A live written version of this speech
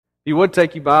If you would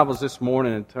take your Bibles this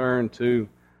morning and turn to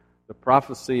the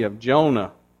prophecy of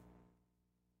Jonah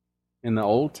in the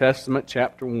Old Testament,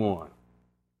 chapter 1. It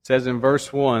says in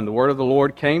verse 1, "The word of the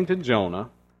Lord came to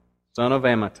Jonah, son of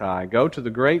Amittai, Go to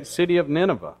the great city of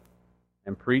Nineveh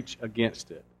and preach against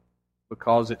it,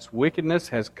 because its wickedness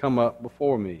has come up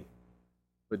before me."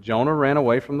 But Jonah ran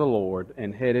away from the Lord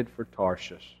and headed for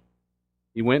Tarshish.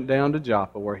 He went down to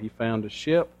Joppa, where he found a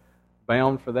ship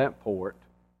bound for that port.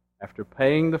 After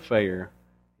paying the fare,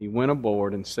 he went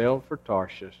aboard and sailed for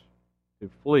Tarshish to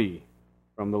flee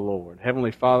from the Lord. Heavenly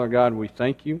Father, God, we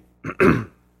thank you.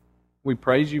 We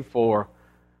praise you for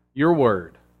your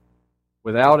word,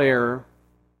 without error,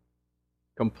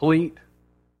 complete,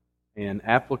 and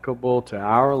applicable to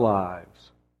our lives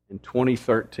in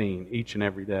 2013, each and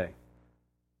every day.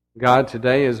 God,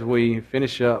 today as we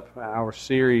finish up our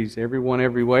series, Everyone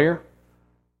Everywhere,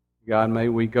 God, may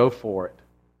we go for it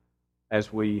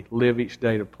as we live each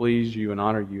day to please you and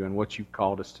honor you in what you've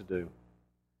called us to do.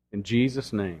 In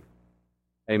Jesus' name,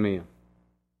 amen.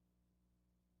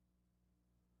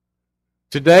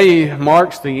 Today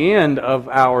marks the end of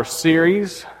our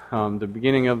series. The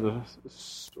beginning of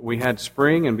we had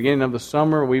spring and beginning of the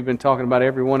summer. We've been talking about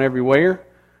Everyone Everywhere,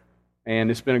 and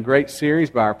it's been a great series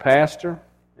by our pastor.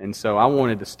 And so I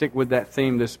wanted to stick with that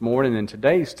theme this morning. And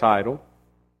today's title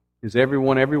is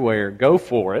Everyone Everywhere, Go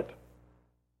For It.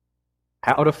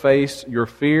 How to face your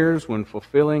fears when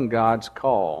fulfilling God's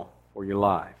call for your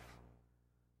life.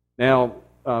 Now,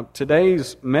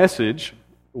 today's message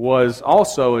was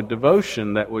also a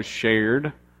devotion that was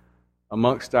shared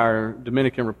amongst our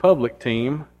Dominican Republic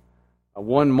team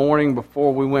one morning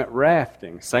before we went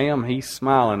rafting. Sam, he's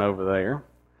smiling over there.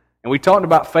 And we talked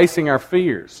about facing our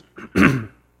fears.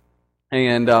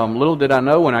 And little did I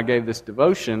know when I gave this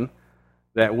devotion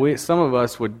that some of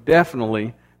us would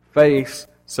definitely face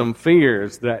some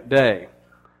fears that day.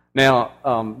 Now,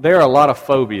 there are a lot of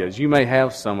phobias. You may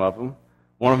have some of them.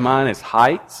 One of mine is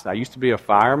heights. I used to be a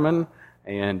fireman,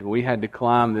 and we had to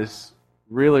climb this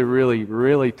really, really,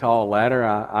 really tall ladder.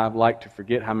 I'd like to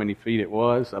forget how many feet it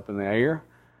was up in the air.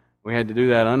 We had to do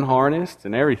that unharnessed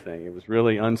and everything. It was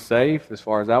really unsafe as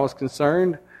far as I was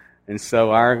concerned. And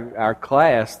so our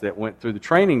class that went through the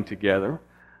training together,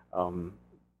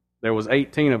 there was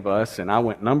 18 of us, and I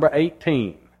went number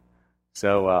 18.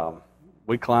 So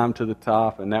we climbed to the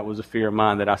top, and that was a fear of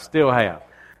mine that I still have.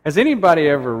 Has anybody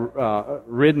ever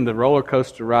ridden the roller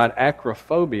coaster ride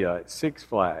Acrophobia at Six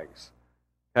Flags?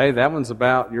 Okay, that one's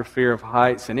about your fear of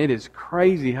heights, and it is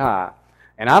crazy high.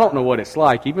 And I don't know what it's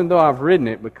like, even though I've ridden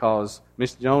it, because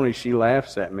Miss Joni, she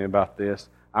laughs at me about this.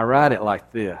 I ride it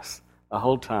like this the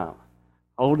whole time,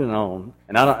 holding on.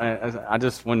 And I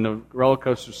just, when the roller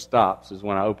coaster stops is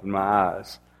when I open my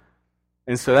eyes.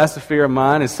 And so that's a fear of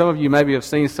mine. And some of you maybe have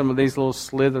seen some of these little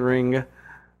slithering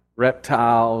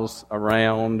reptiles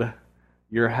around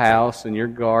your house and your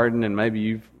garden, and maybe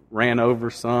you've ran over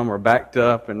some or backed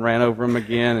up and ran over them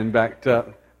again and backed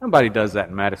up. Nobody does that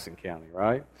in Madison County,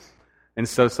 right? And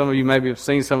so some of you maybe have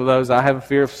seen some of those. I have a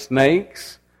fear of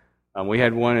snakes. We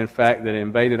had one, in fact, that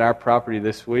invaded our property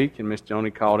this week, and Miss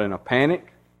Joni called in a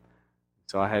panic.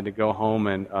 So I had to go home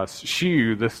and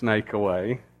shoo the snake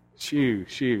away. Shoo.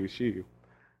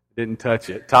 Didn't touch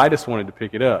it. Titus wanted to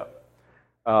pick it up.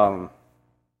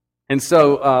 And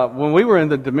so when we were in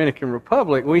the Dominican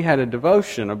Republic, we had a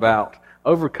devotion about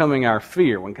overcoming our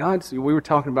fear. When we were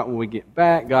talking about when we get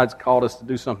back, God's called us to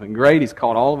do something great. He's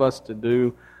called all of us to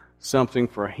do something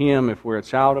for Him if we're a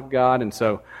child of God. And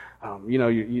so,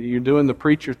 you're doing the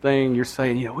preacher thing. You're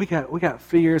saying, we got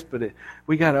fears, but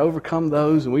we got to overcome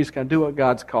those, and we just got to do what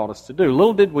God's called us to do.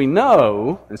 Little did we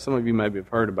know, and some of you maybe have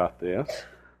heard about this,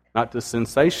 not to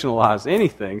sensationalize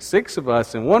anything, 6 of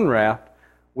us in one raft,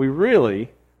 we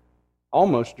really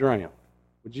almost drowned.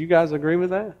 Would you guys agree with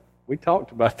that? We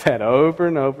talked about that over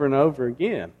and over and over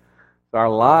again. Our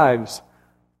lives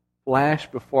flash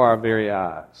before our very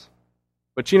eyes.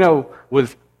 But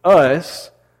with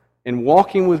us, in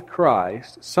walking with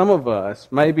Christ, some of us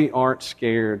maybe aren't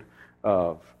scared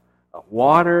of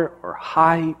water or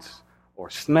heights or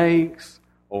snakes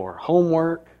or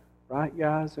homework, right,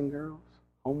 guys and girls?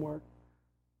 Homework,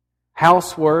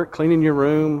 housework, cleaning your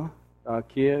room,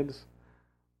 kids.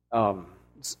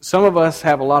 Some of us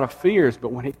have a lot of fears,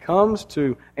 but when it comes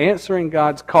to answering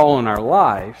God's call in our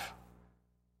life,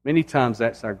 many times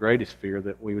that's our greatest fear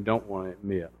that we don't want to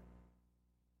admit.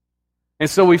 And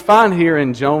so we find here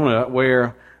in Jonah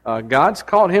where God's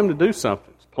called him to do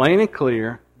something. It's plain and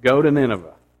clear, go to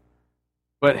Nineveh.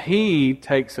 But he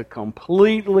takes a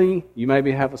completely, you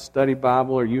maybe have a study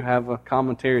Bible or you have a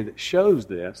commentary that shows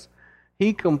this,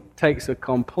 he takes a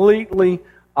completely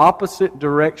opposite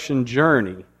direction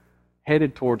journey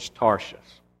headed towards Tarshish.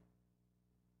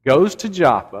 Goes to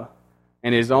Joppa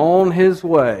and is on his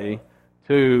way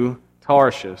to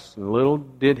Tarshish. And little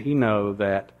did he know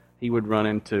that he would run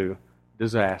into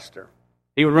disaster.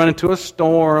 He would run into a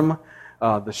storm.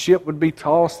 The ship would be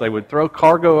tossed. They would throw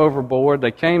cargo overboard.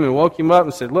 They came and woke him up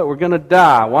and said, "Look, we're going to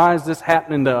die. Why is this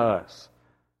happening to us?"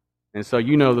 And so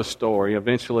you know the story.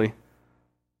 Eventually,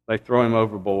 they throw him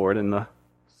overboard and the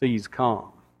seas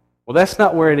calm. Well, that's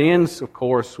not where it ends, of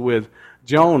course, with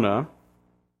Jonah.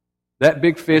 That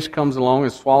big fish comes along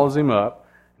and swallows him up,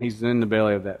 and he's in the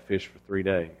belly of that fish for 3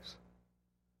 days.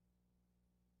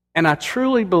 And I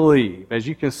truly believe, as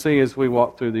you can see as we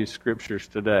walk through these scriptures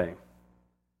today,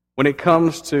 when it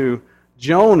comes to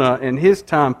Jonah and his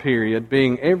time period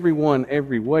being everyone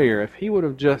everywhere, if he would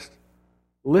have just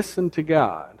listened to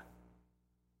God,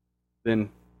 then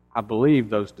I believe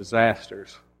those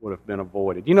disasters would have been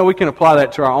avoided. You know, we can apply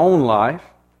that to our own life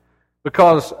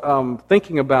because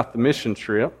thinking about the mission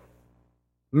trip,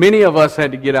 many of us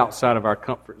had to get outside of our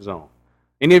comfort zone.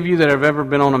 Any of you that have ever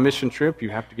been on a mission trip, you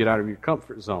have to get out of your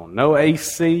comfort zone. No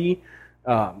AC,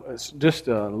 it's just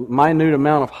a minute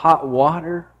amount of hot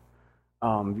water,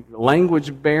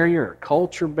 language barrier,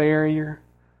 culture barrier.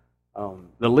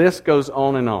 The list goes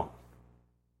on and on.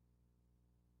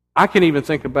 I can even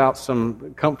think about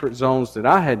some comfort zones that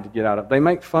I had to get out of. They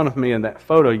make fun of me in that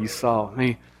photo you saw,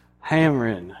 me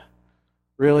hammering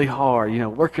really hard,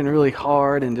 working really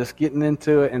hard and just getting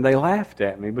into it, and they laughed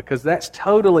at me because that's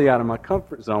totally out of my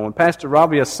comfort zone. When Pastor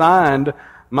Robbie assigned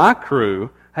my crew,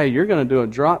 "Hey, you're going to do a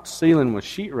drop ceiling with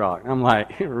sheetrock," I'm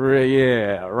like,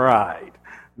 "Yeah, right.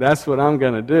 That's what I'm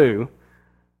going to do."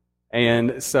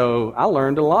 And so I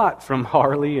learned a lot from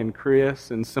Harley and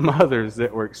Chris and some others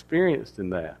that were experienced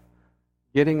in that.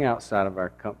 Getting outside of our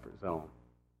comfort zone.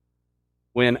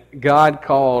 When God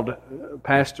called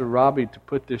Pastor Robbie to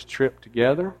put this trip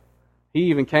together, he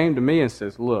even came to me and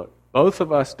says, "Look, both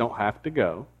of us don't have to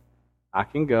go. I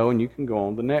can go and you can go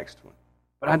on the next one."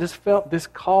 But I just felt this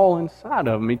call inside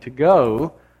of me to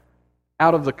go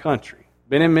out of the country.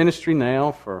 Been in ministry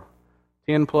now for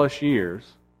 10 plus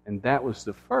years. And that was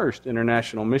the first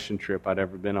international mission trip I'd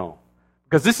ever been on.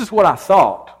 Because this is what I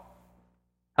thought.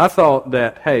 I thought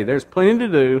that, hey, there's plenty to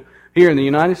do here in the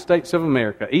United States of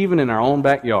America, even in our own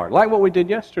backyard, like what we did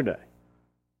yesterday.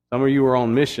 Some of you were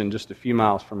on mission just a few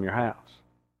miles from your house.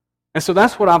 And so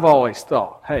that's what I've always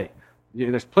thought. Hey,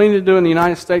 there's plenty to do in the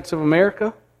United States of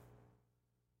America,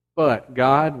 but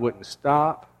God wouldn't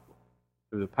stop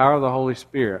through the power of the Holy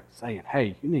Spirit saying,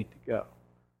 "Hey, you need to go.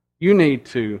 You need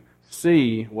to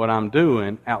see what I'm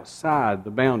doing outside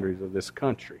the boundaries of this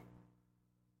country."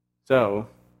 So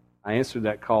I answered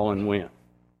that call and went.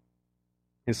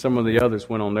 And some of the others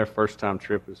went on their first time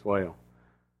trip as well.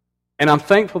 And I'm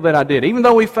thankful that I did. Even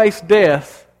though we faced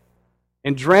death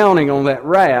and drowning on that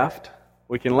raft,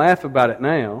 we can laugh about it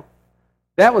now,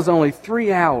 that was only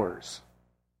 3 hours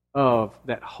of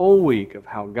that whole week of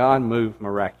how God moved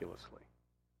miraculously.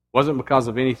 It wasn't because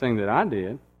of anything that I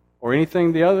did or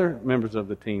anything the other members of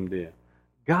the team did.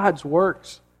 God's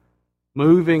works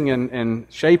moving and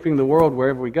shaping the world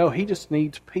wherever we go. He just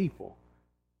needs people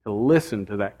to listen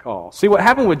to that call. See, what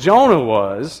happened with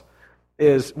Jonah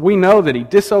is we know that he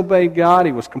disobeyed God.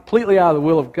 He was completely out of the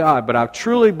will of God. But I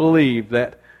truly believe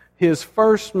that his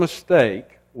first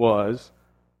mistake was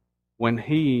when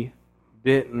he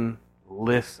didn't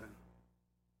listen.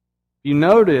 You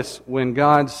notice when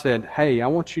God said, "Hey, I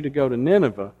want you to go to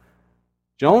Nineveh,"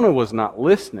 Jonah was not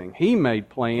listening. He made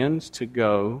plans to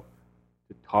go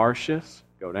to Tarshish,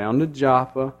 go down to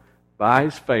Joppa, buy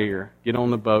his fare, get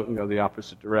on the boat, and go the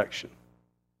opposite direction.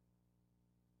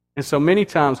 And so many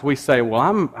times we say, "Well,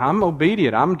 I'm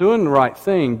obedient, I'm doing the right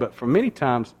thing," but for many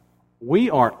times we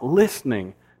aren't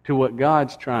listening to what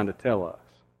God's trying to tell us.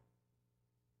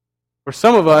 For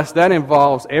some of us, that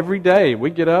involves every day.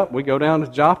 We get up, we go down to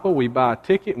Joppa, we buy a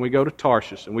ticket, and we go to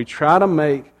Tarshish, and we try to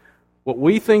make what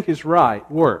we think is right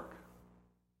work.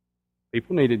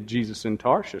 People needed Jesus in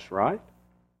Tarshish, right?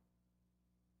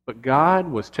 But God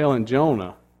was telling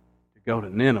Jonah to go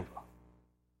to Nineveh.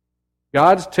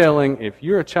 God's telling, if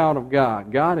you're a child of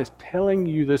God, God is telling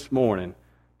you this morning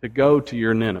to go to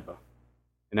your Nineveh.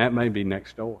 And that may be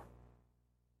next door.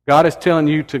 God is telling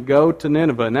you to go to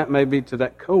Nineveh, and that may be to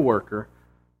that coworker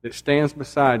that stands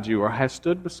beside you or has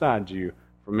stood beside you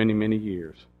for many, many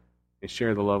years and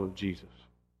share the love of Jesus.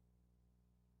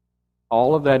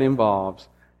 All of that involves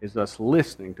is us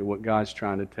listening to what God's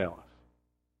trying to tell us.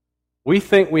 We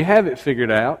think we have it figured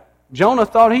out. Jonah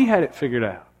thought he had it figured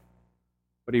out,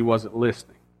 but he wasn't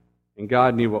listening. And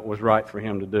God knew what was right for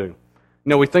him to do.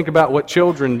 We think about what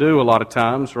children do a lot of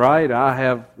times, right? I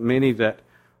have many that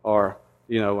are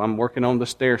I'm working on the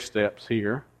stair steps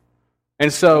here.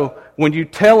 And so when you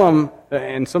tell them,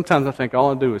 and sometimes I think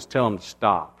all I do is tell them to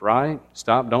stop, right?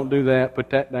 Stop, don't do that, put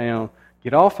that down,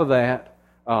 get off of that.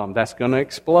 That's going to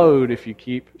explode if you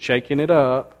keep shaking it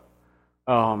up.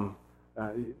 You're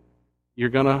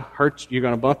going to hurt, you're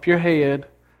going to bump your head.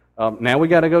 Now we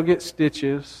got to go get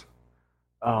stitches.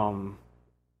 Don't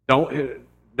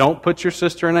put your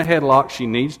sister in a headlock. She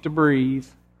needs to breathe.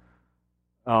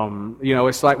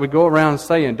 It's like we go around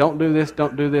saying, don't do this,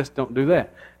 don't do this, don't do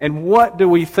that. And what do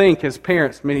we think as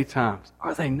parents many times?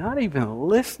 Are they not even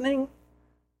listening?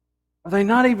 Are they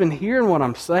not even hearing what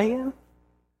I'm saying?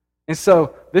 And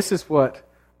so this is what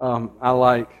I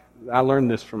like. I learned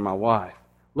this from my wife.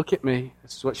 Look at me.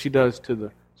 This is what she does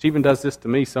she even does this to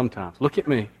me sometimes. Look at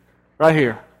me. Right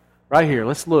here. Right here.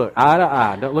 Let's look. Eye to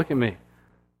eye. Don't look at me.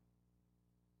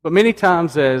 But many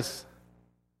times as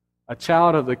a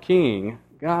child of the King,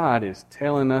 God is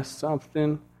telling us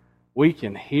something. We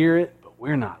can hear it, but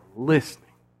we're not listening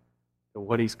to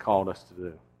what He's called us to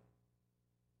do.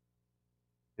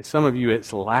 And some of you,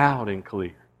 it's loud and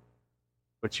clear,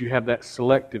 but you have that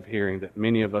selective hearing that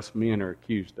many of us men are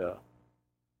accused of.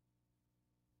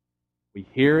 We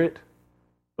hear it,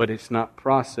 but it's not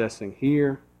processing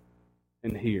here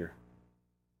and here.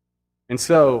 And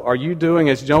so, are you doing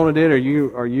as Jonah did? Are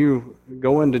you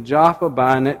going to Joppa,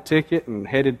 buying that ticket, and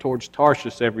headed towards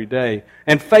Tarshish every day,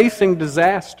 and facing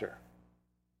disaster,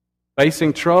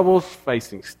 facing troubles,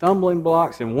 facing stumbling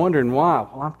blocks, and wondering why?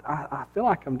 Well, I feel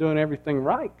like I'm doing everything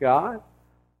right, God.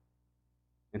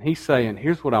 And He's saying,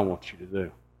 here's what I want you to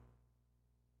do.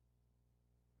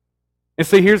 And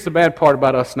see, here's the bad part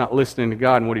about us not listening to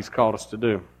God and what He's called us to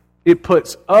do. It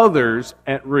puts others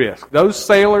at risk. Those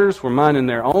sailors were minding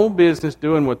their own business,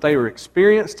 doing what they were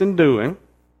experienced in doing,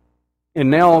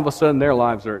 and now all of a sudden their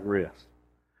lives are at risk.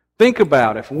 Think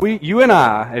about if you and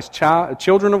I, as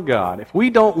children of God, if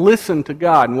we don't listen to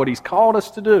God and what He's called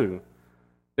us to do,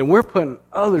 then we're putting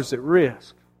others at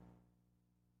risk.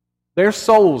 Their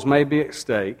souls may be at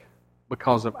stake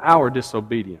because of our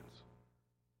disobedience.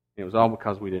 It was all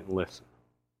because we didn't listen.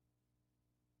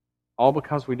 All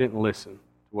because we didn't listen to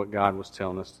what God was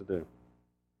telling us to do.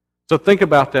 So think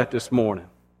about that this morning.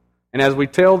 And as we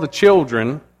tell the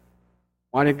children,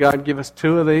 why did God give us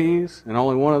 2 of these and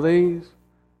only 1 of these?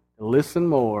 To listen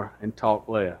more and talk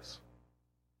less.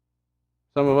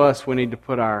 Some of us, we need to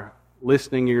put our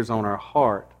listening ears on our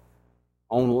heart,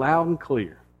 on loud and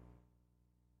clear,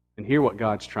 and hear what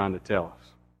God's trying to tell us.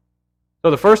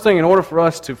 So the first thing, in order for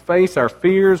us to face our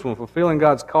fears when fulfilling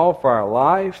God's call for our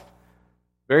life,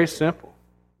 very simple.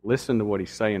 Listen to what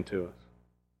He's saying to us.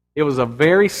 It was a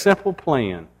very simple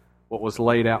plan, what was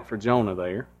laid out for Jonah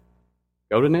there.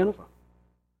 Go to Nineveh.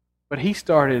 But he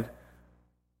started,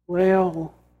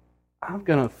 well, I'm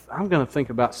gonna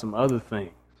think about some other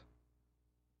things.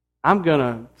 I'm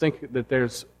gonna think that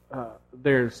there's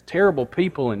terrible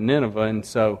people in Nineveh, and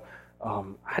so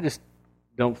I just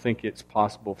don't think it's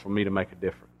possible for me to make a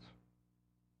difference.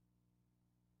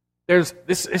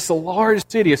 It's a large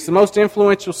city. It's the most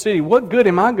influential city. What good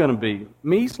am I going to be,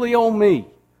 measly old me,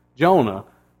 Jonah,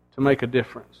 to make a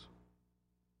difference?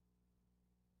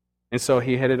 And so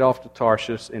he headed off to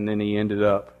Tarshish, and then he ended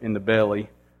up in the belly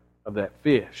of that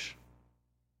fish.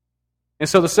 And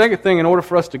so the second thing, in order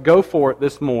for us to go for it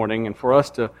this morning, and for us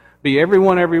to be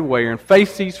everyone everywhere, and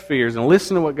face these fears, and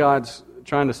listen to what God's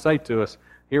trying to say to us,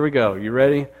 here we go. You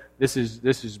ready? This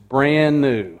is brand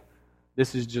new.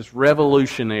 This is just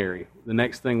revolutionary, the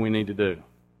next thing we need to do.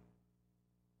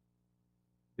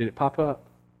 Did it pop up?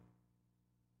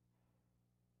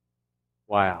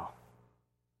 Wow.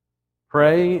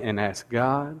 Pray and ask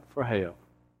God for help.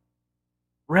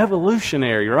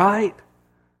 Revolutionary, right?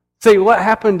 See, what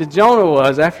happened to Jonah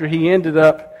was, after he ended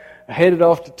up headed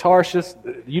off to Tarshish,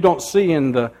 you don't see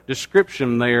in the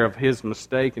description there of his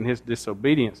mistake and his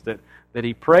disobedience that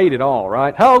he prayed at all,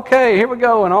 right? Okay, here we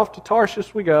go, and off to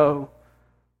Tarshish we go.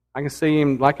 I can see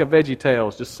him like a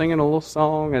VeggieTales, just singing a little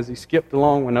song as he skipped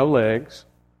along with no legs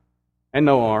and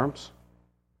no arms.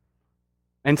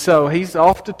 And so he's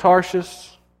off to Tarshish,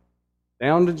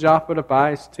 down to Joppa to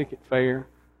buy his ticket fare.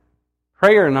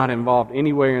 Prayer not involved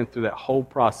anywhere in through that whole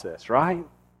process, right?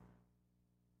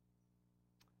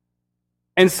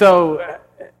 And so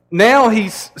now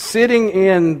he's sitting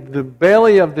in the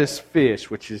belly of this fish,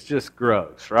 which is just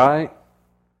gross, right?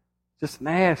 Just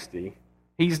nasty.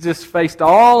 He's just faced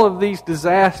all of these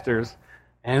disasters,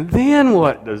 and then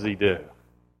what does he do?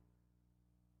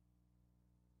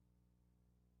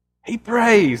 He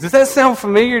prays. Does that sound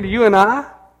familiar to you and I?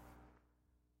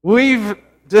 We've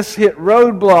just hit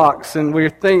roadblocks, and we're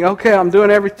thinking, okay, I'm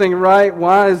doing everything right.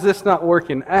 Why is this not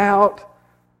working out?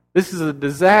 This is a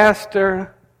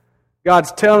disaster.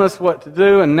 God's telling us what to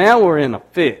do, and now we're in a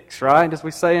fix, right? As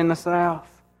we say in the South,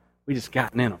 we just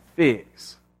gotten in a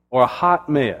fix. Or a hot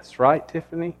mess, right,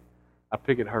 Tiffany? I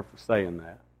pick at her for saying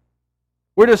that.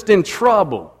 We're just in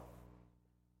trouble.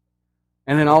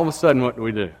 And then all of a sudden, what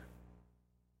do?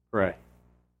 Pray.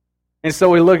 And so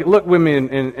we look with me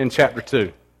in chapter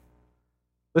 2.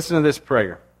 Listen to this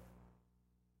prayer.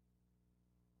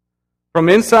 From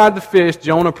inside the fish,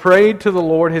 Jonah prayed to the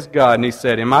Lord his God, and he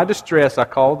said, in my distress I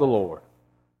called the Lord,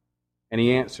 and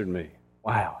he answered me.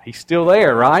 Wow, he's still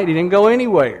there, right? He didn't go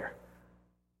anywhere.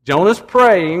 Jonah's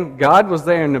praying. God was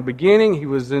there in the beginning. He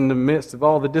was in the midst of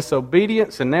all the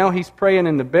disobedience, and now he's praying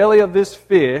in the belly of this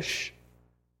fish,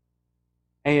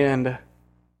 and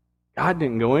God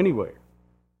didn't go anywhere.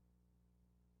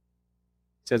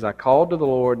 He says, I called to the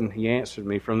Lord, and he answered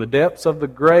me. From the depths of the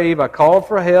grave I called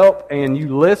for help, and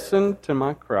you listened to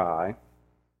my cry.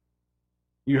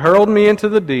 You hurled me into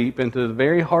the deep, into the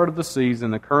very heart of the seas,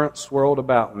 and the current swirled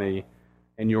about me,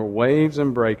 and your waves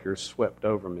and breakers swept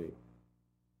over me.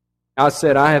 I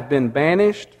said, I have been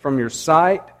banished from your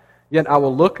sight, yet I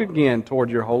will look again toward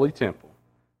your holy temple.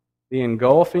 The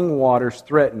engulfing waters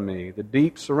threatened me. The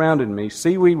deep surrounded me.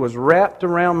 Seaweed was wrapped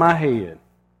around my head.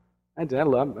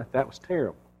 That was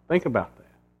terrible. Think about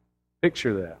that.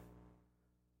 Picture that.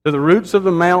 To the roots of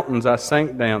the mountains I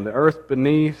sank down. The earth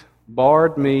beneath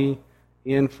barred me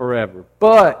in forever.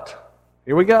 But,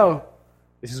 here we go.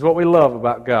 This is what we love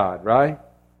about God, right?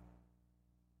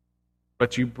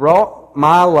 But you brought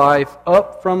my life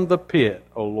up from the pit,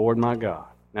 O Lord my God.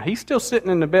 Now, he's still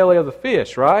sitting in the belly of the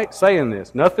fish, right? Saying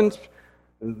this.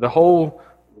 The whole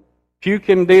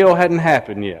puking deal hadn't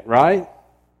happened yet, right?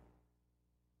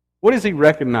 What is he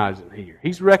recognizing here?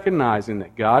 He's recognizing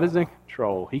that God is in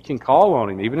control. He can call on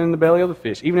him, even in the belly of the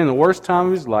fish, even in the worst time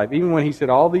of his life, even when he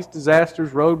said all these disasters,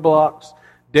 roadblocks,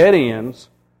 dead ends,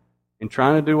 in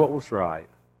trying to do what was right.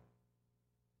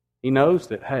 He knows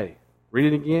that, hey,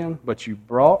 read it again, but you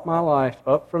brought my life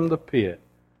up from the pit,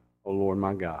 O Lord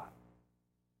my God.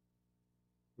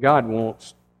 God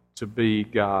wants to be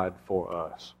God for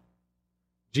us.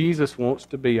 Jesus wants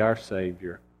to be our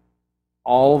Savior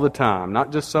all the time,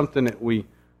 not just something that we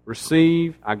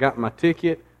receive, I got my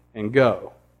ticket, and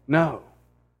go. No.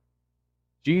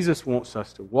 Jesus wants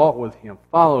us to walk with Him,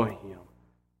 follow Him,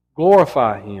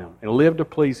 glorify Him, and live to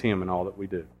please Him in all that we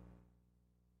do.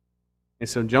 And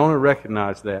so Jonah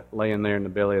recognized that laying there in the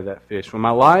belly of that fish. When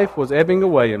my life was ebbing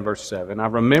away, in verse 7, I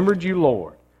remembered you,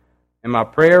 Lord, and my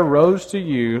prayer rose to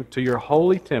you, to your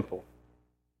holy temple.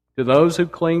 To those who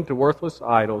cling to worthless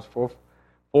idols,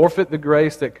 forfeit the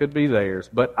grace that could be theirs.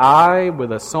 But I,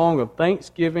 with a song of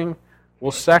thanksgiving,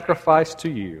 will sacrifice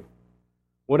to you.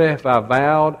 What if I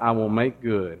vowed I will make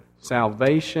good?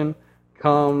 Salvation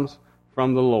comes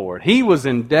from the Lord. He was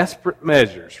in desperate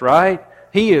measures, right?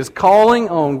 He is calling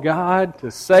on God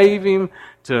to save him,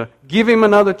 to give him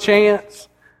another chance,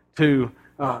 to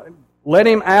let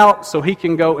him out so he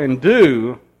can go and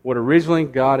do what originally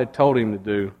God had told him to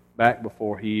do back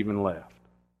before he even left.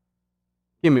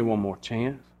 Give me one more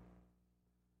chance.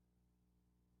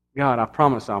 God, I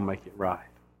promise I'll make it right.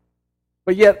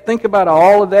 But yet, think about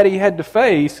all of that he had to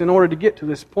face in order to get to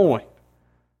this point.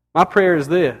 My prayer is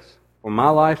this, for my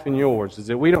life and yours, is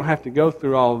that we don't have to go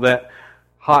through all of that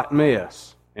hot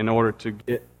mess in order to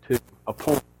get to a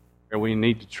point where we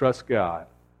need to trust God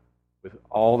with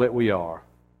all that we are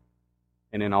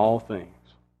and in all things.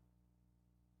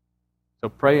 So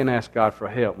pray and ask God for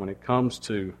help when it comes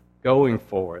to going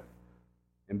for it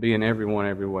and being everyone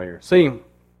everywhere. See,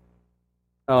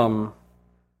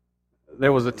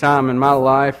 there was a time in my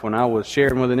life when I was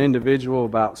sharing with an individual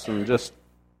about some just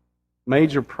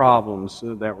major problems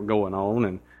that were going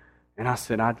on, and I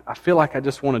said, I feel like I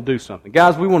just want to do something.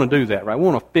 Guys, we want to do that, right? We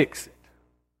want to fix it.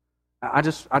 I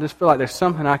just feel like there's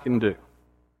something I can do.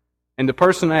 And the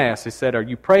person asked, he said, are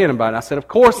you praying about it? I said, of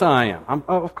course I am.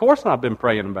 Of course I've been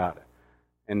praying about it.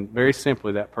 And very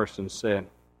simply that person said,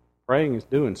 praying is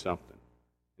doing something.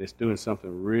 It's doing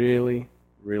something really,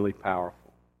 really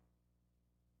powerful.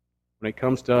 When it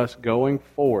comes to us going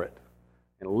for it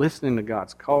and listening to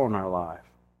God's call in our life,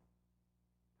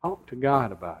 talk to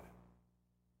God about it.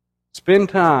 Spend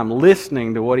time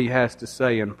listening to what He has to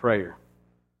say in prayer.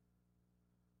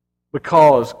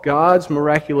 Because God's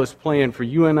miraculous plan for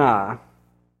you and I,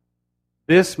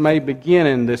 this may begin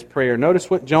in this prayer. Notice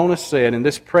what Jonah said in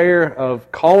this prayer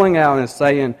of calling out and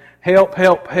saying, help,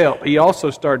 help, help. He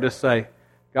also started to say,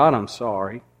 God, I'm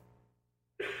sorry.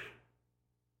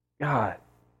 God,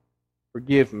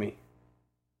 forgive me.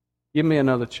 Give me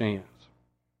another chance.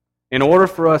 In order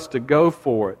for us to go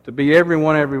for it, to be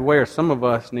everyone everywhere, some of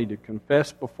us need to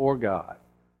confess before God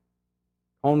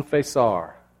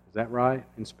Confesar. Is that right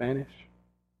in Spanish?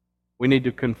 We need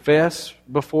to confess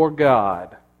before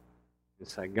God and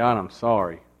say, God, I'm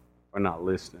sorry for not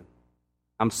listening.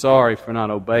 I'm sorry for not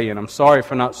obeying. I'm sorry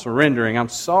for not surrendering. I'm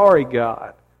sorry,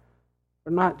 God, for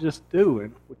not just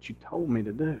doing what you told me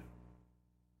to do.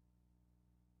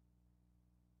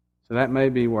 So that may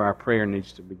be where our prayer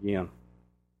needs to begin.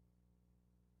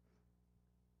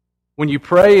 When you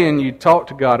pray and you talk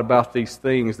to God about these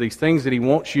things that He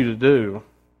wants you to do,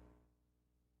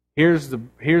 here's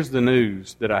the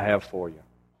news that I have for you.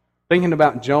 Thinking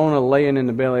about Jonah laying in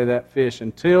the belly of that fish,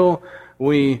 until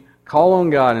we call on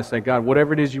God and say, God,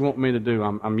 whatever it is you want me to do,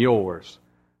 I'm yours.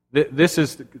 It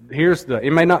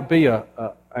may not be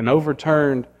an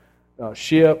overturned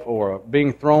ship, or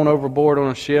being thrown overboard on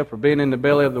a ship, or being in the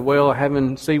belly of the whale,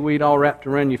 having seaweed all wrapped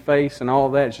around your face and all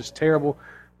that. It's just terrible.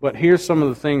 But here's some of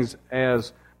the things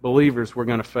as believers we're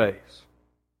going to face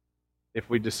if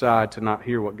we decide to not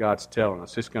hear what God's telling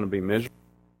us. It's going to be miserable.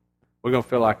 We're going to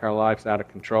feel like our life's out of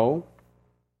control.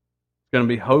 It's going to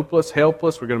be hopeless,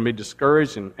 helpless. We're going to be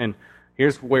discouraged. And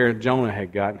here's where Jonah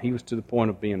had gotten. He was to the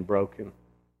point of being broken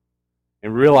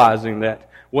and realizing that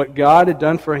what God had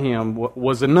done for him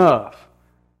was enough.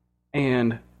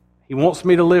 And He wants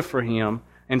me to live for Him.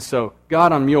 And so,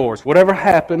 God, I'm yours. Whatever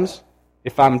happens,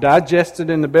 if I'm digested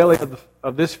in the belly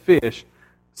of this fish,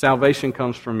 salvation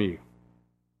comes from You.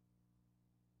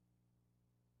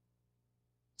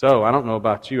 So, I don't know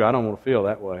about you. I don't want to feel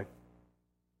that way.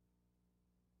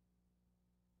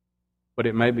 But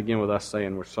it may begin with us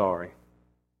saying we're sorry.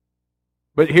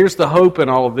 But here's the hope in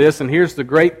all of this, and here's the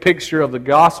great picture of the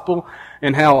gospel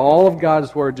and how all of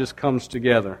God's Word just comes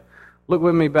together. Look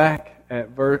with me back at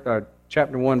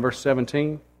chapter 1, verse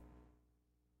 17.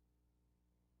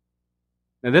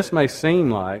 Now, this may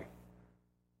seem like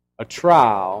a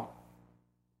trial,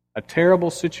 a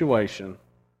terrible situation,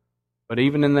 but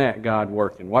even in that, God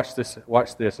working. Watch this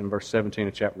in verse 17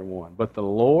 of chapter 1. But the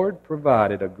Lord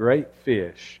provided a great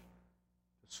fish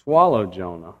to swallow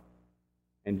Jonah,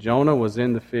 and Jonah was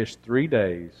in the fish 3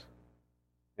 days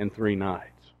and 3 nights.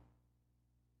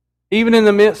 Even in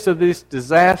the midst of this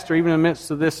disaster, even in the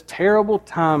midst of this terrible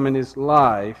time in his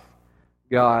life,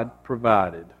 God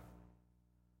provided.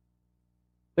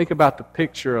 Think about the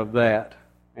picture of that,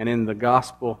 and in the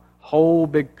gospel, whole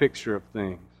big picture of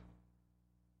things.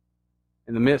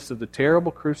 In the midst of the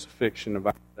terrible crucifixion of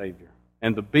our Savior,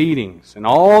 and the beatings, and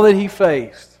all that He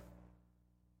faced,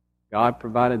 God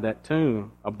provided that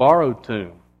tomb, a borrowed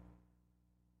tomb.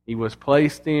 He was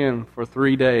placed in for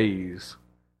 3 days.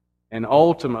 And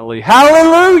ultimately,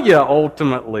 hallelujah,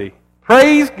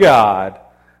 praise God,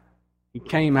 He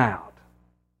came out.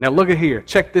 Now look at here,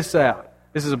 check this out.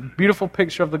 This is a beautiful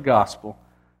picture of the gospel.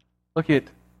 Look at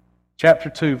chapter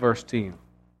 2, verse 10.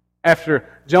 After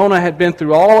Jonah had been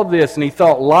through all of this and he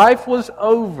thought life was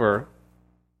over,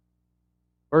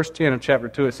 verse 10 of chapter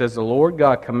 2, it says, the Lord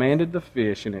God commanded the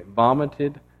fish, and it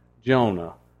vomited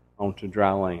Jonah onto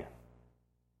dry land.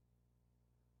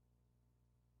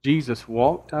 Jesus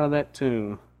walked out of that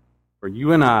tomb for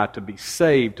you and I to be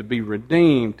saved, to be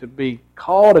redeemed, to be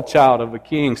called a child of a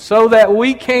king, so that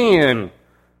we can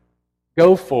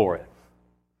go for it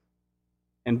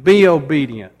and be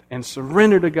obedient and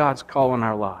surrender to God's call in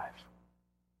our life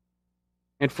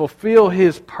and fulfill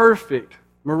His perfect,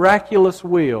 miraculous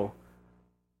will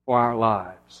for our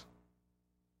lives.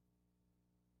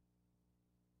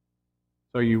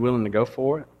 So are you willing to go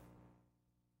for it?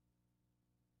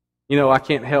 You know, I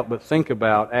can't help but think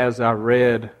about, as I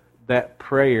read that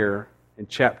prayer in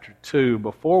chapter 2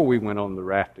 before we went on the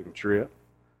rafting trip,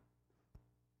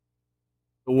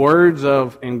 the words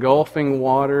of engulfing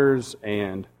waters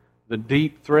and the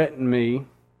deep threaten me.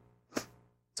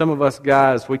 Some of us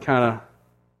guys, we kind of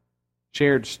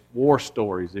shared war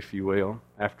stories, if you will,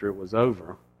 after it was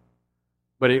over.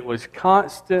 But it was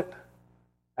constant,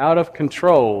 out of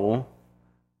control,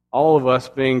 all of us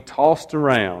being tossed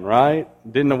around, right?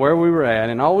 Didn't know where we were at,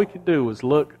 and all I could do was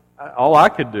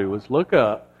look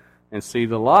up and see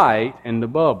the light and the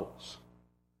bubbles.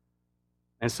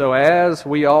 And so as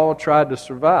we all tried to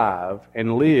survive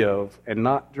and live and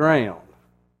not drown,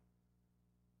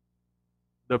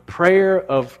 the prayer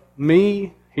of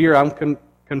me, here I'm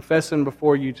confessing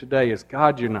before you today, is,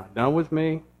 God, you're not done with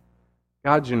me.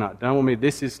 God, you're not done with me.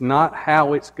 This is not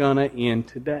how it's going to end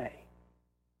today.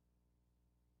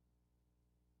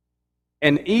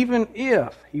 And even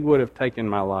if He would have taken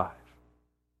my life,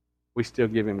 we still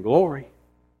give Him glory.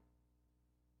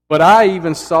 But I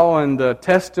even saw in the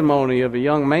testimony of a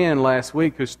young man last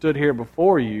week who stood here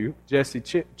before you, Jesse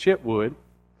Chipwood,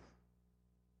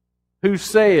 who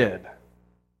said,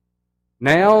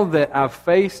 now that I've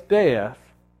faced death,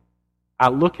 I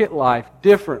look at life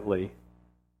differently,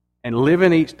 and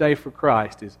living each day for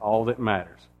Christ is all that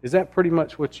matters. Is that pretty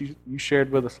much what you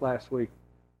shared with us last week?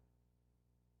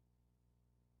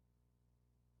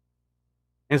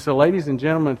 And so, ladies and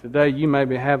gentlemen, today you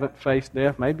maybe haven't faced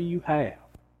death. Maybe you have.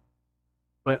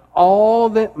 But all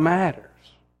that matters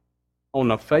on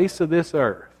the face of this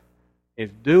earth is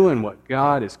doing what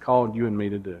God has called you and me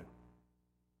to do.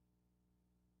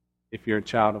 If you're a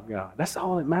child of God. That's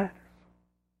all that matters.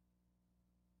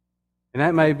 And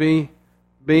that may be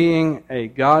being a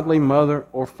godly mother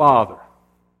or father.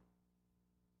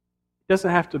 It doesn't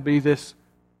have to be this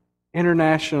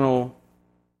international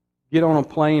get on a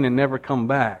plane and never come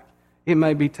back. It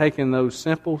may be taking those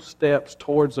simple steps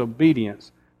towards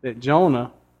obedience that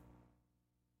Jonah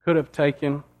could have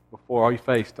taken before he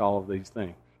faced all of these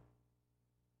things.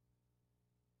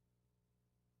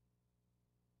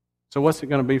 So what's it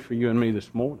going to be for you and me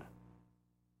this morning?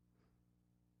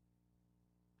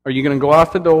 Are you going to go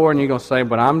out the door and you're going to say,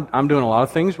 but I'm doing a lot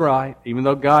of things right, even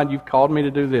though, God, you've called me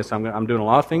to do this. I'm doing a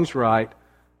lot of things right,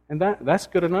 and that's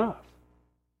good enough.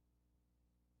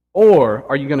 Or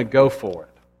are you going to go for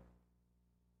it?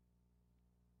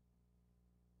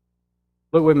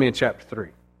 Look with me in chapter 3.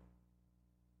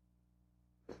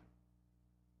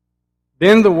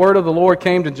 Then the word of the Lord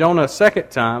came to Jonah a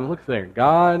second time. Look there.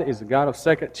 God is a God of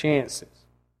second chances.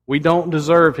 We don't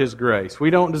deserve His grace. We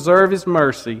don't deserve His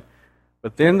mercy.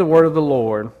 But then the word of the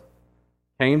Lord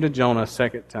came to Jonah a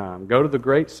second time. Go to the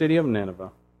great city of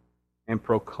Nineveh and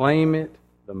proclaim it,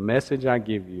 the message I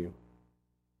give you.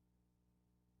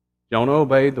 Jonah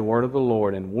obeyed the word of the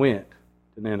Lord and went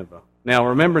to Nineveh. Now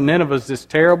remember, Nineveh is this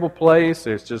terrible place.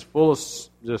 It's just full of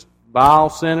just vile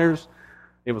sinners.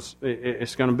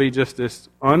 It's going to be just this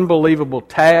unbelievable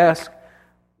task.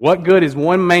 What good is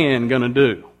one man going to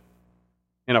do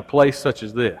in a place such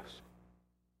as this?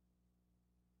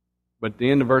 But at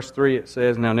the end of verse 3 it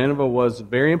says, Now Nineveh was a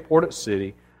very important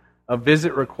city. A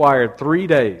visit required 3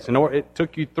 days. It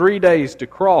took you 3 days to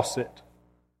cross it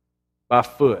by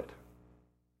foot.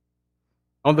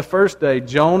 On the first day,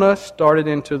 Jonah started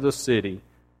into the city,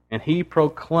 and he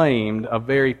proclaimed a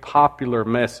very popular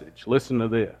message. Listen to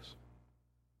this.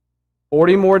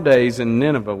 40 more days and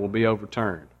Nineveh will be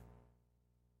overturned.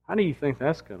 How do you think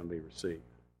that's going to be received?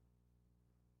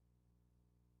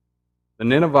 The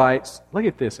Ninevites, look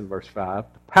at this in verse 5,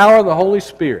 the power of the Holy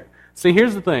Spirit. See,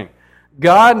 here's the thing.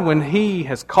 God, when He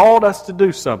has called us to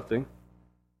do something,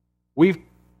 we've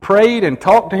prayed and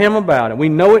talked to Him about it. We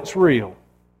know it's real.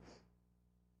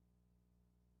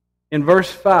 In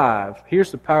verse 5,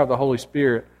 here's the power of the Holy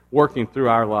Spirit working through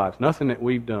our lives. Nothing that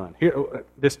we've done. Here,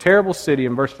 this terrible city,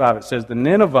 in verse 5, it says, the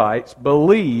Ninevites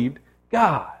believed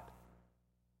God.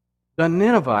 The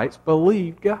Ninevites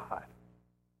believed God.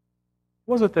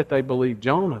 It wasn't that they believed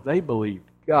Jonah. They believed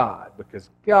God, because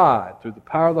God, through the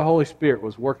power of the Holy Spirit,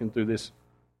 was working through this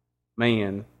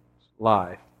man's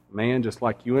life. Man just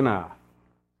like you and I,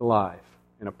 life,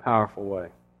 in a powerful way.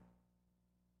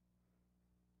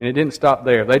 And it didn't stop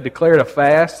there. They declared a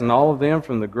fast, and all of them,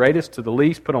 from the greatest to the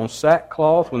least, put on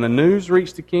sackcloth. When the news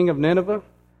reached the king of Nineveh,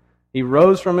 he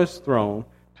rose from his throne,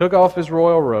 took off his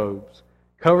royal robes,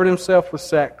 covered himself with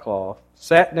sackcloth,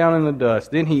 sat down in the dust.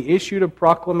 Then he issued a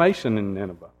proclamation in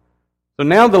Nineveh. So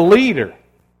now the leader,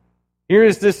 here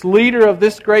is this leader of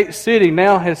this great city,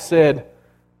 now has said,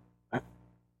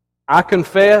 I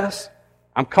confess,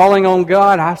 I'm calling on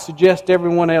God, I suggest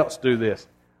everyone else do this.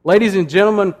 Ladies and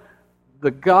gentlemen,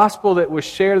 the gospel that was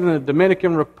shared in the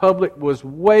Dominican Republic was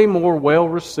way more well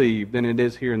received than it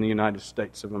is here in the United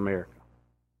States of America.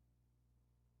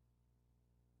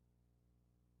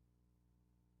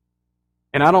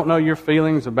 And I don't know your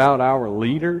feelings about our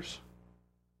leaders,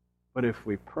 but if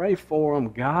we pray for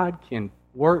them, God can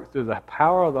work through the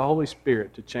power of the Holy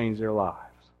Spirit to change their lives.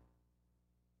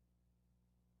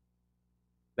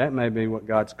 That may be what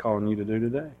God's calling you to do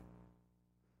today.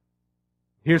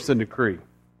 Here's the decree.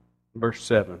 Verse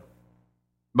 7.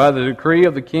 By the decree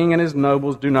of the king and his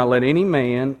nobles, do not let any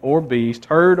man or beast,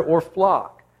 herd or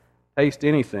flock taste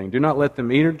anything. Do not let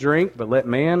them eat or drink, but let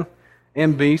man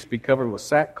and beast be covered with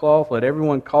sackcloth. Let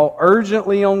everyone call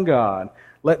urgently on God.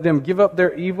 Let them give up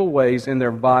their evil ways and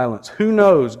their violence. Who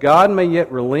knows? God may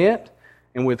yet relent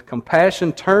and with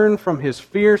compassion turn from His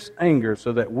fierce anger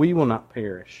so that we will not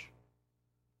perish.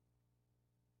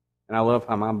 And I love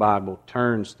how my Bible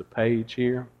turns the page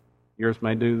here. Yours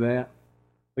may do that.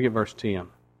 Look at verse 10.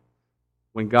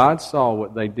 When God saw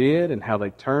what they did and how they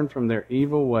turned from their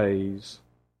evil ways,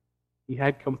 He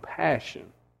had compassion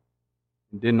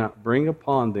and did not bring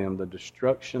upon them the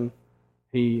destruction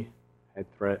He had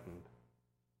threatened.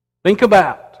 Think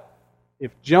about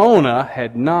if Jonah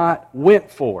had not went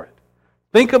for it.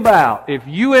 Think about if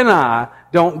you and I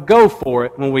don't go for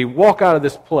it when we walk out of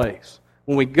this place,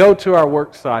 when we go to our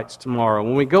work sites tomorrow,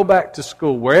 when we go back to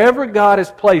school, wherever God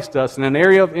has placed us in an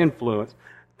area of influence,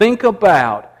 think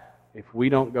about if we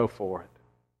don't go for it.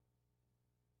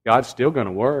 God's still going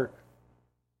to work.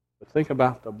 But think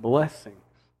about the blessings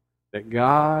that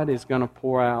God is going to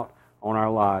pour out on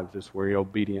our lives as we're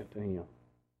obedient to Him.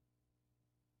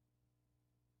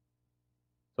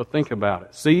 So think about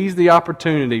it. Seize the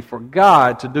opportunity for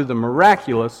God to do the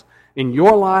miraculous in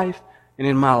your life and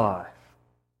in my life.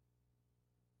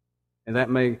 And that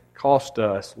may cost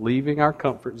us leaving our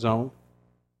comfort zone,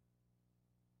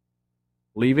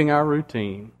 leaving our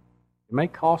routine. It may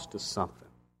cost us something.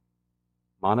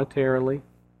 Monetarily,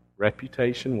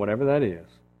 reputation, whatever that is.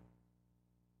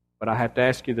 But I have to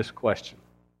ask you this question.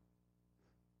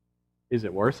 Is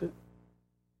it worth it?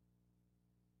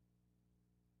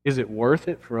 Is it worth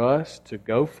it for us to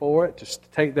go for it, to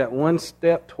take that one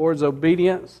step towards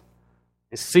obedience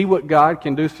and see what God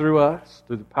can do through us,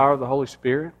 through the power of the Holy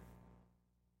Spirit?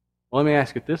 Well, let me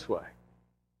ask it this way.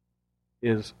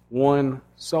 Is one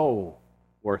soul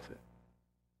worth it?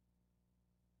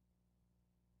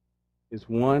 Is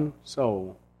one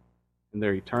soul and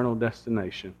their eternal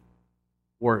destination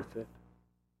worth it?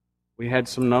 We had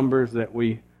some numbers that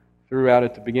we threw out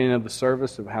at the beginning of the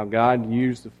service of how God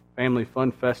used the Family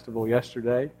Fun Festival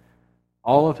yesterday.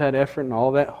 All of that effort and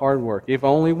all that hard work, if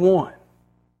only one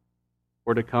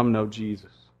were to come know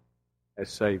Jesus as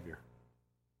Savior,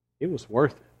 it was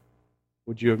worth it.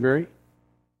 Would you agree?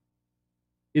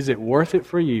 Is it worth it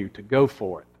for you to go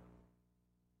for it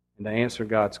and to answer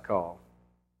God's call?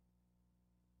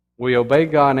 We obey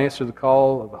God and answer the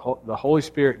call. The Holy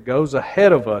Spirit goes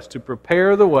ahead of us to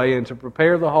prepare the way and to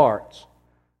prepare the hearts.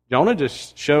 Jonah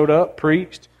just showed up,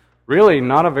 preached, really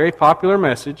not a very popular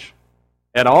message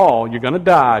at all. You're going to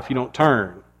die if you don't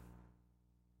turn.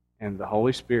 And the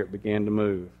Holy Spirit began to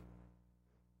move.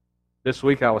 This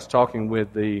week I was talking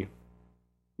with the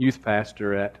youth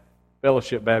pastor at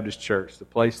Fellowship Baptist Church, the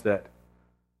place that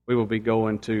we will be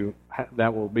going to.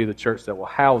 That will be the church that will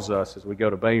house us as we go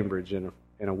to Bainbridge in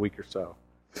a week or so.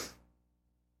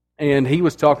 And he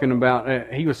was talking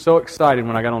about, he was so excited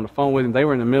when I got on the phone with him. They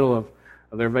were in the middle of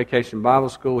their vacation Bible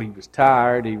school. He was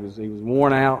tired. He was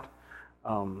worn out.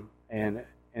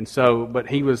 But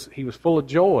he was full of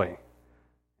joy.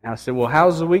 And I said, well,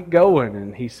 how's the week going?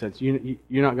 And he said, you're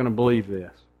not going to believe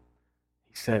this.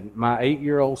 He said, my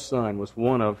 8-year-old son was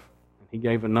one of, he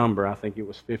gave a number, I think it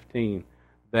was 15,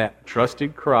 that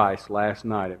trusted Christ last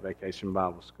night at Vacation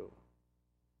Bible School.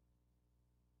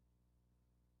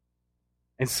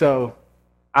 And so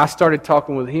I started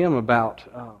talking with him about,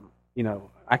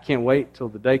 I can't wait till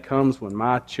the day comes when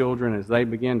my children, as they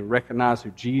begin to recognize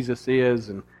who Jesus is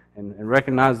and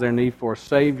recognize their need for a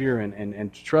Savior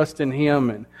and trust in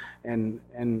Him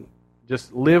and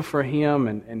just live for Him.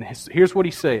 And here's what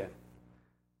he said.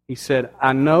 He said,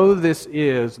 I know this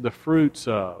is the fruits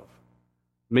of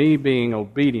me being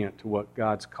obedient to what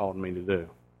God's called me to do.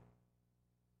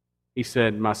 He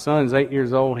said, my son's 8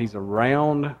 years old. He's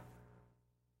around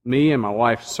me and my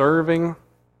wife serving.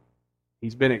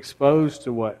 He's been exposed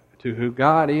to who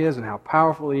God is and how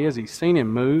powerful He is. He's seen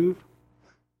Him move.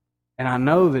 And I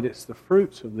know that it's the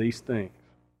fruits of these things.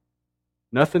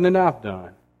 Nothing that I've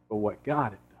done, but what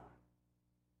God had done.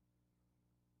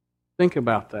 Think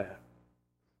about that.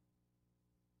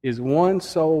 Is one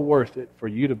soul worth it for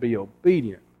you to be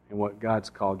obedient in what God's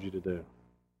called you to do?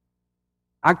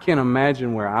 I can't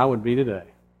imagine where I would be today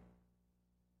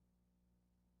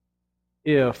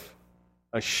if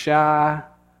a shy,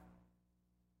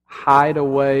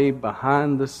 hideaway,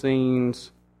 behind the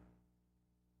scenes,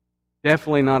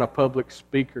 definitely not a public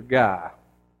speaker guy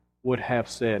would have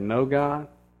said, no, God,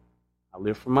 I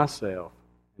live for myself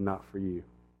and not for you.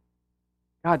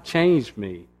 God changed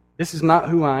me. This is not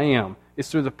who I am. It's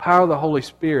through the power of the Holy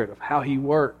Spirit of how He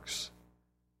works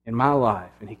in my life,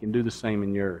 and He can do the same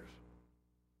in yours.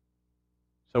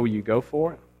 So will you go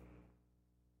for it?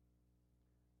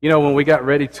 When we got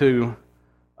ready to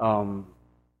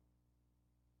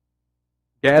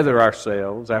gather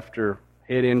ourselves after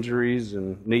head injuries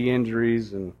and knee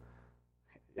injuries and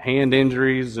hand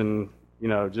injuries and,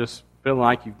 just feeling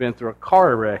like you've been through a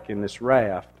car wreck in this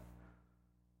raft,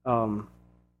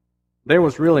 there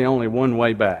was really only one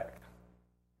way back.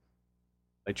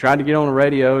 They tried to get on the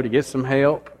radio to get some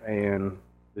help, and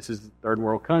this is a third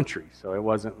world country, so it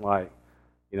wasn't like,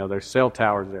 there's cell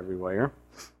towers everywhere.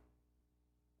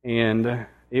 And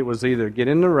it was either get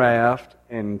in the raft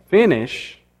and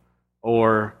finish,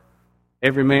 or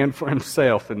every man for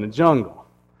himself in the jungle.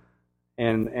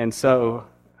 And so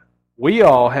we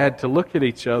all had to look at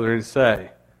each other and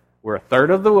say, We're a third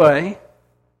of the way.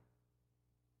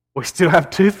 We still have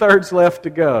 2/3 left to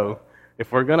go.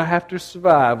 If we're going to have to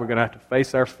survive, we're going to have to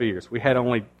face our fears. We had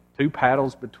only 2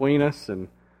 paddles between us and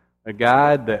a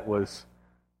guide that was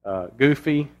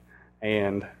goofy,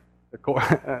 and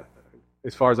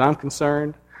as far as I'm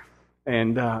concerned,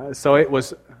 and so it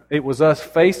was us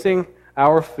facing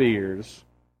our fears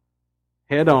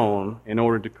head on in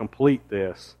order to complete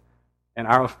this, and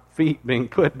our feet being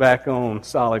put back on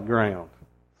solid ground.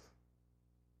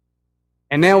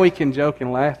 And now we can joke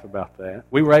and laugh about that.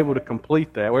 We were able to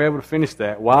complete that. We were able to finish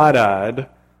that wide-eyed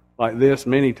like this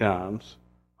many times,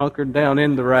 hunkered down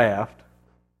in the raft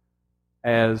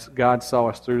as God saw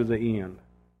us through to the end.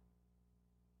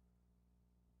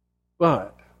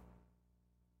 But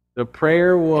the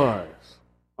prayer was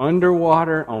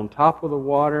underwater, on top of the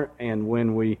water, and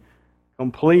when we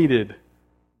completed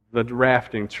the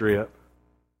rafting trip,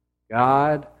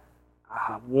 God,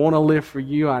 I want to live for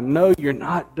you. I know you're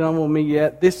not done with me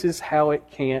yet. This is how it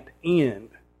can't end.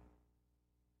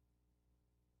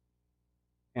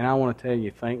 And I want to tell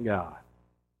you, thank God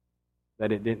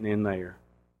that it didn't end there.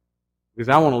 Because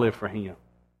I want to live for Him.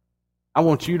 I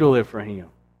want you to live for Him.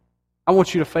 I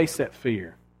want you to face that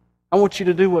fear. I want you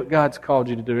to do what God's called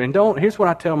you to do. And here's what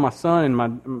I tell my son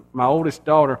and my oldest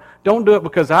daughter. Don't do it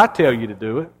because I tell you to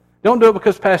do it. Don't do it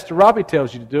because Pastor Robbie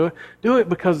tells you to do it. Do it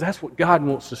because that's what God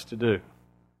wants us to do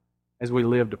as we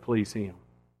live to please Him.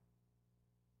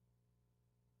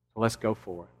 So let's go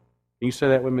for it. Can you say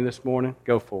that with me this morning?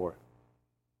 Go for it.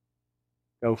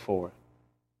 Go for it.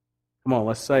 Come on,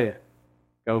 let's say it.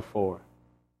 Go for it.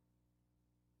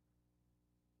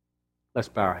 Let's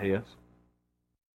bow our heads.